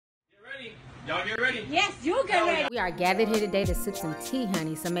Y'all get ready? Yes, you get ready. We are gathered here today to sip some tea,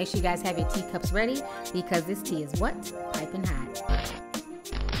 honey. So make sure you guys have your teacups ready because this tea is what? Piping hot.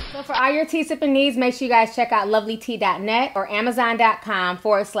 So for all your tea sipping needs, make sure you guys check out lovelyti.net or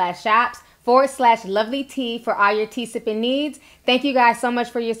amazon.com/shops/Lovelyti for all your tea sipping needs. Thank you guys so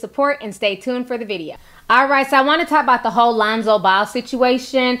much for your support and stay tuned for the video. All right, so I want to talk about the whole Lonzo Ball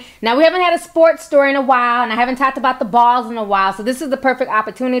situation. Now, we haven't had a sports story in a while, and I haven't talked about the balls in a while, so this is the perfect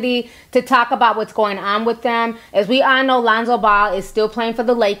opportunity to talk about what's going on with them. As we all know, Lonzo Ball is still playing for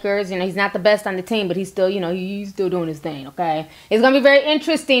the Lakers. You know, he's not the best on the team, but he's still, you know, he's still doing his thing, okay? It's going to be very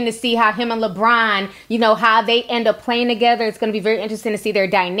interesting to see how him and LeBron, you know, how they end up playing together. It's going to be very interesting to see their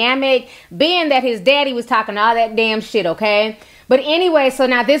dynamic, being that his daddy was talking all that damn shit, okay? But anyway, so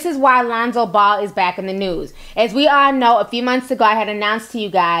now this is why Lonzo Ball is back in the news. As we all know, a few months ago, I had announced to you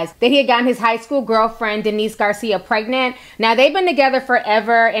guys that he had gotten his high school girlfriend, Denise Garcia, pregnant. Now, they've been together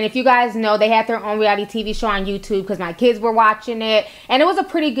forever, and if you guys know, they had their own reality TV show on YouTube because my kids were watching it, and it was a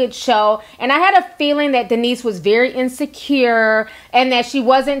pretty good show. And I had a feeling that Denise was very insecure and that she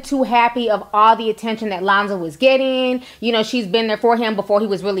wasn't too happy of all the attention that Lonzo was getting. You know, she's been there for him before he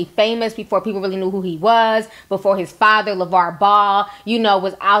was really famous, before people really knew who he was, before his father, LeVar Ball, you know,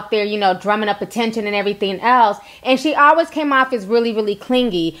 was out there, you know, drumming up attention and everything else. And she always came off as really, really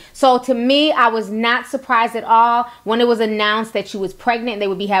clingy. So to me, I was not surprised at all when it was announced that she was pregnant and they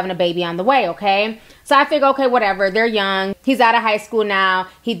would be having a baby on the way, okay? So I figured, okay, whatever. They're young. He's out of high school now.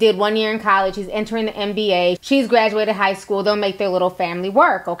 He did 1 year in college. He's entering the NBA. She's graduated high school. They'll make their little family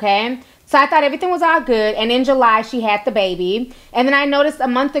work, okay? So I thought everything was all good, and in July, she had the baby. And then I noticed a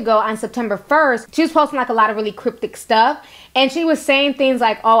month ago on September 1st, she was posting like a lot of really cryptic stuff, and she was saying things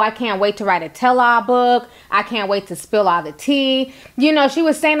like, oh, I can't wait to write a tell-all book. I can't wait to spill all the tea. You know, she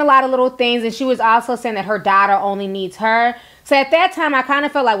was saying a lot of little things, and she was also saying that her daughter only needs her. So at that time, I kind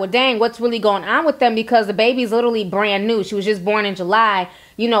of felt like, well, dang, what's really going on with them? Because the baby's literally brand new. She was just born in July.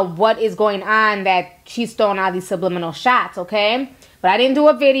 You know, what is going on that she's throwing all these subliminal shots, okay? But I didn't do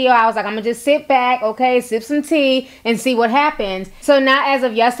a video. I was like, I'm going to just sit back, okay, sip some tea and see what happens. So now as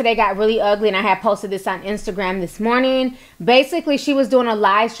of yesterday, it got really ugly, and I had posted this on Instagram this morning. Basically, she was doing a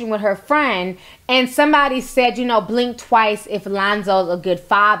live stream with her friend, and somebody said, you know, blink twice if Lonzo's a good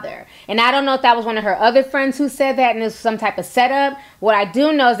father. And I don't know if that was one of her other friends who said that and it was some type of setup. What I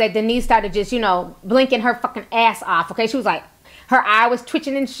do know is that Denise started just, you know, blinking her fucking ass off, okay? She was like, her eye was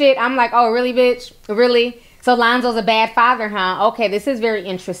twitching and shit. I'm like, oh, really, bitch? Really? So Lonzo's a bad father, huh? Okay, this is very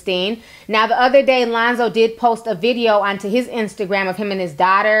interesting. Now, the other day, Lonzo did post a video onto his Instagram of him and his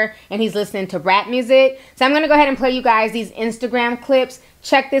daughter, and he's listening to rap music. So I'm going to go ahead and play you guys these Instagram clips.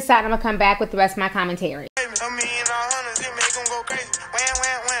 Check this out, and I'm going to come back with the rest of my commentary. Let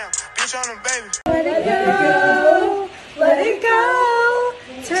it go. Let it go.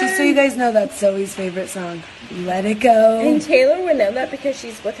 Just so you guys know, that's Zoe's favorite song. Let it go. And Taylor would know that because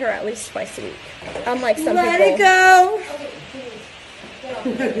she's with her at least twice a week. Unlike some Let people. it go.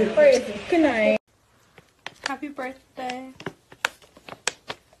 Good night. Happy birthday.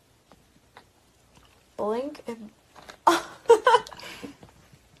 Blink and...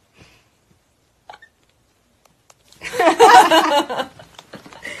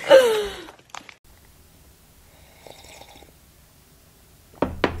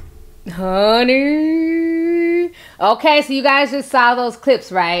 Honey. Okay, so you guys just saw those clips,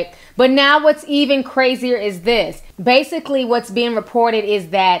 right? But now what's even crazier is this. Basically, what's being reported is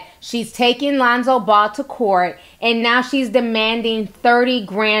that she's taking Lonzo Ball to court, and now she's demanding 30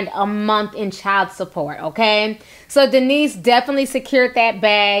 grand a month in child support, okay? So Denise definitely secured that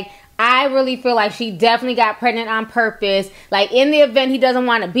bag. I really feel like she definitely got pregnant on purpose. Like, in the event he doesn't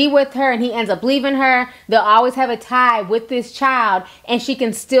want to be with her and he ends up leaving her, they'll always have a tie with this child, and she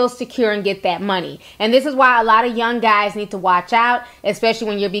can still secure and get that money. And this is why a lot of young guys need to watch out, especially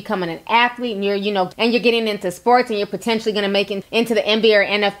when you're becoming an athlete and you're, you know, and you're getting into sports and you're potentially going to make it into the NBA or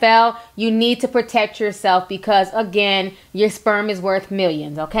NFL. You need to protect yourself because, again, your sperm is worth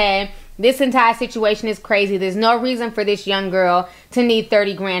millions, okay? This entire situation is crazy. There's no reason for this young girl to need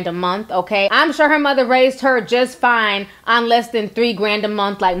 30 grand a month, okay? I'm sure her mother raised her just fine on less than 3 grand a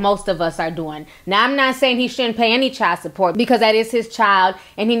month like most of us are doing. Now, I'm not saying he shouldn't pay any child support because that is his child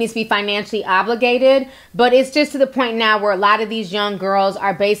and he needs to be financially obligated, but it's just to the point now where a lot of these young girls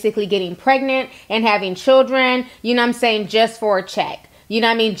are basically getting pregnant and having children, you know what I'm saying, just for a check. you know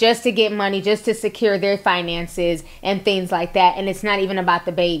what I mean, just to get money, just to secure their finances and things like that. And it's not even about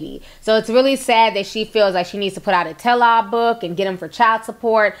the baby. So it's really sad that she feels like she needs to put out a tell-all book and get him for child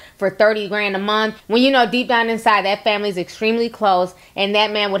support for 30 grand a month, when you know deep down inside that family is extremely close, and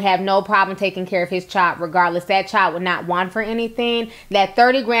that man would have no problem taking care of his child regardless. That child would not want for anything. That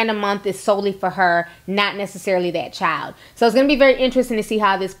 30 grand a month is solely for her, not necessarily that child. So it's going to be very interesting to see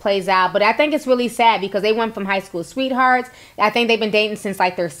how this plays out. But I think it's really sad because they went from high school sweethearts. I think they've been dating since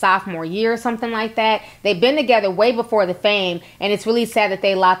like their sophomore year or something like that. They've been together way before the fame, and it's really sad that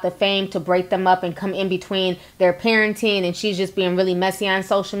they allowed the fame to break them up and come in between their parenting, and she's just being really messy on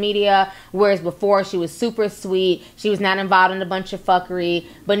social media, whereas before she was super sweet. She was not involved in a bunch of fuckery,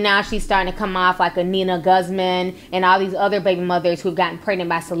 but now she's starting to come off like a Nina Guzman and all these other baby mothers who've gotten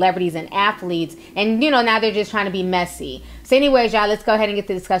pregnant by celebrities and athletes, and you know, now they're just trying to be messy. So anyways, y'all, let's go ahead and get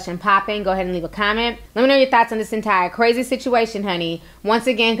the discussion popping. Go ahead and leave a comment. Let me know your thoughts on this entire crazy situation, honey. Once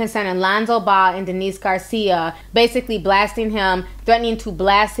again, concerning Lonzo Ball and Denise Garcia, basically blasting him, threatening to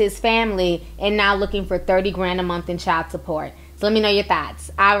blast his family, and now looking for 30 grand a month in child support. So let me know your thoughts.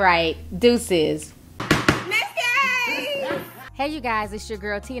 All right, deuces. Hey you guys, it's your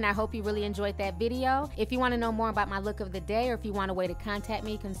girl T, and I hope you really enjoyed that video. If you want to know more about my look of the day, or if you want a way to contact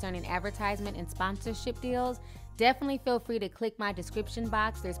me concerning advertisement and sponsorship deals, definitely feel free to click my description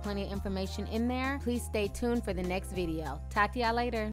box. There's plenty of information in there. Please stay tuned for the next video. Talk to y'all later.